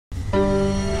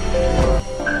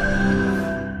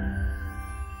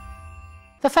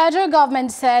The federal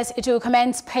government says it will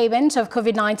commence payment of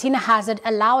COVID-19 hazard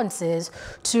allowances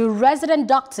to resident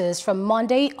doctors from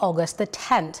Monday, August the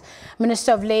 10th.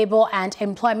 Minister of Labour and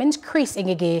Employment Chris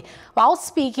Ngige, while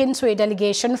speaking to a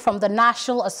delegation from the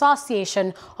National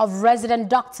Association of Resident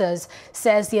Doctors,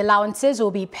 says the allowances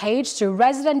will be paid to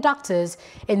resident doctors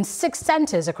in 6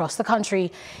 centres across the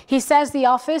country. He says the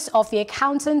Office of the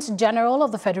Accountant General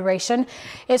of the Federation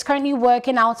is currently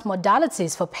working out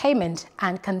modalities for payment,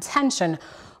 and contention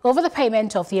over the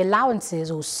payment of the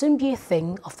allowances will soon be a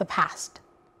thing of the past.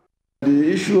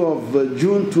 The issue of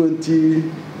June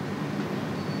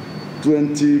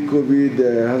 2020 COVID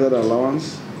hazard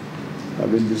allowance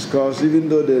have been discussed. Even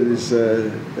though there is a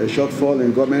shortfall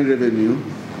in government revenue,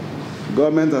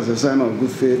 government, as a sign of good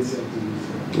faith,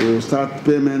 will start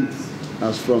payment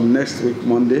as from next week,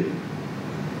 Monday,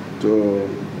 to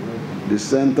the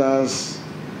centers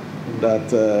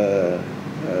that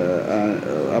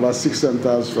about 6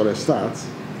 centers for a start,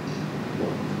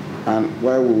 and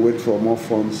while we wait for more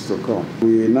funds to come.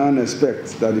 We now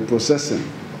expect that the processing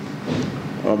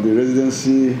of the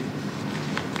residency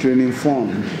training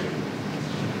fund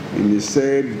in the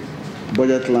said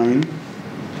budget line,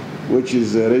 which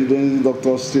is residency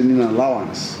doctors training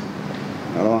allowances,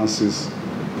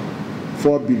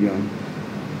 4 billion,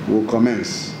 will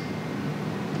commence.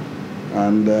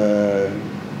 And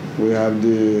we have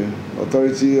the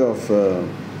authority of the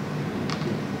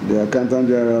Accountant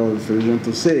General of the Federation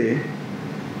to say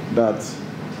that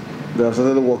they have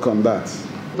started work on that.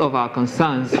 Of our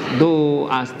concerns, though,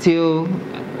 are still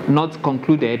not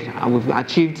concluded, and we've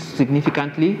achieved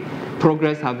significantly.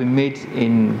 Progress have been made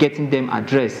in getting them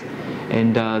addressed.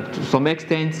 And to some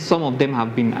extent, some of them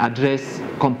have been addressed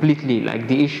completely, like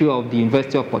the issue of the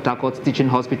University of Port Harcourt Teaching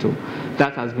Hospital.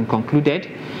 That has been concluded.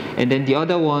 And then the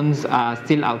other ones are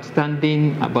still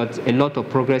outstanding, but a lot of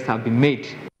progress have been made.